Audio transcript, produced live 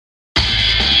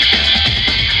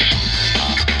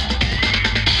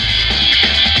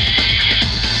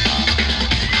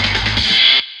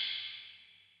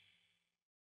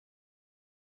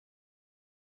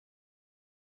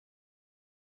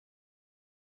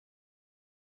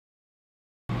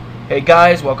Hey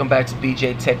guys, welcome back to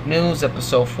BJ Tech News,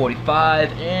 episode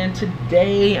 45, and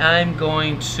today I'm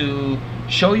going to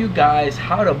show you guys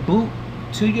how to boot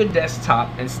to your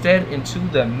desktop instead into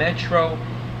the Metro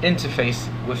interface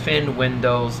within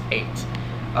Windows 8.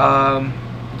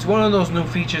 It's one of those new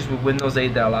features with Windows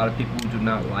 8 that a lot of people do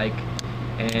not like,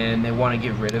 and they want to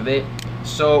get rid of it.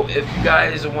 So if you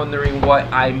guys are wondering what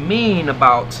I mean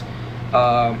about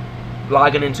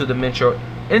logging into the Metro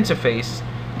interface,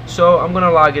 so I'm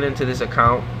gonna log it into this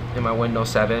account in my Windows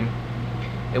 7.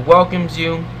 It welcomes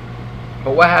you,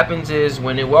 but what happens is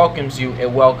when it welcomes you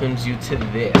to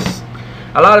this.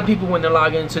 A lot of people, when they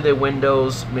log into their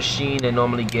Windows machine, they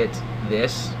normally get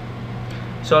this.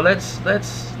 So let's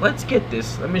get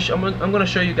this. I'm gonna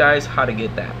show you guys how to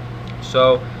get that.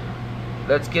 So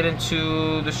let's get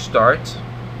into the start.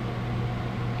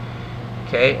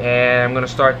 Okay, and I'm gonna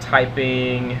start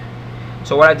typing.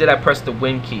 So what I did, I pressed the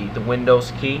Win key, the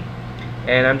Windows key,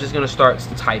 and I'm just gonna start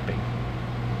typing.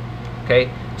 Okay,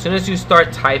 as soon as you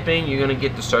start typing, you're gonna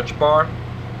get the search bar,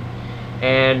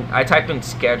 and I type in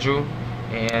schedule,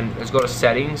 and let's go to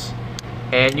settings,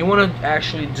 and you want to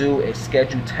actually do a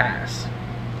schedule task.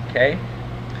 Okay,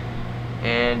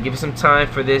 and give it some time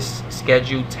for this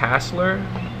schedule task scheduler,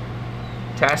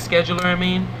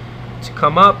 to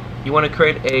come up. You want to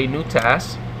create a new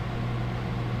task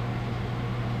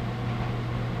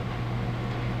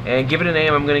and give it a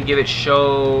name. I'm going to give it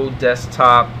show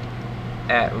desktop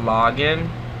at login.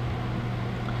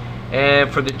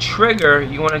 And for the trigger,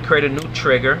 you want to create a new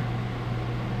trigger.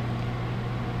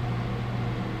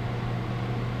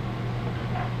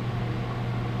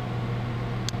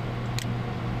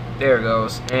 There it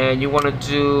goes. And you want to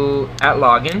do at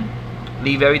login.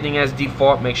 Leave everything as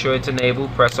default. Make sure it's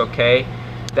enabled. Press OK.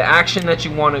 The action that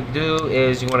you want to do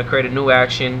is you want to create a new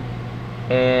action.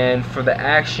 And for the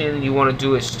action you want to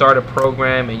do is start a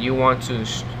program, and you want to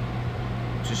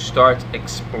start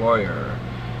Explorer.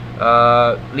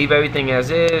 Leave everything as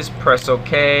is. Press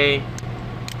OK.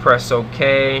 Press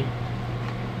OK.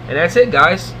 And that's it,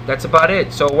 guys. That's about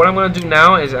it. So what I'm going to do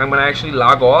now is I'm going to actually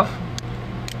log off.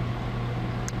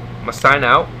 I'm going to sign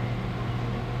out.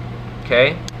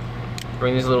 Okay.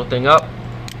 Bring this little thing up.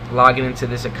 Log it into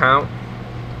this account.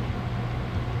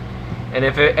 And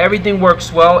if everything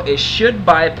works well, it should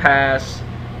bypass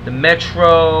the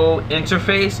Metro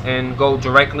interface and go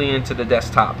directly into the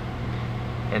desktop.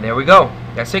 And there we go.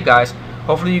 That's it, guys.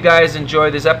 Hopefully you guys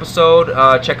enjoyed this episode.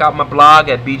 Check out my blog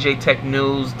at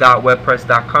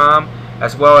bjtechnews.wordpress.com.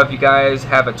 As well, if you guys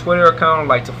have a Twitter account and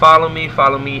like to follow me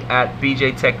at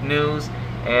bjtechnews.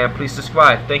 And please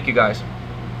subscribe. Thank you, guys.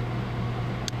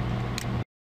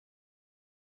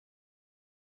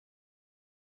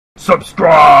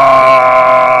 Subscribe.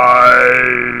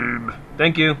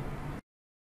 Thank you.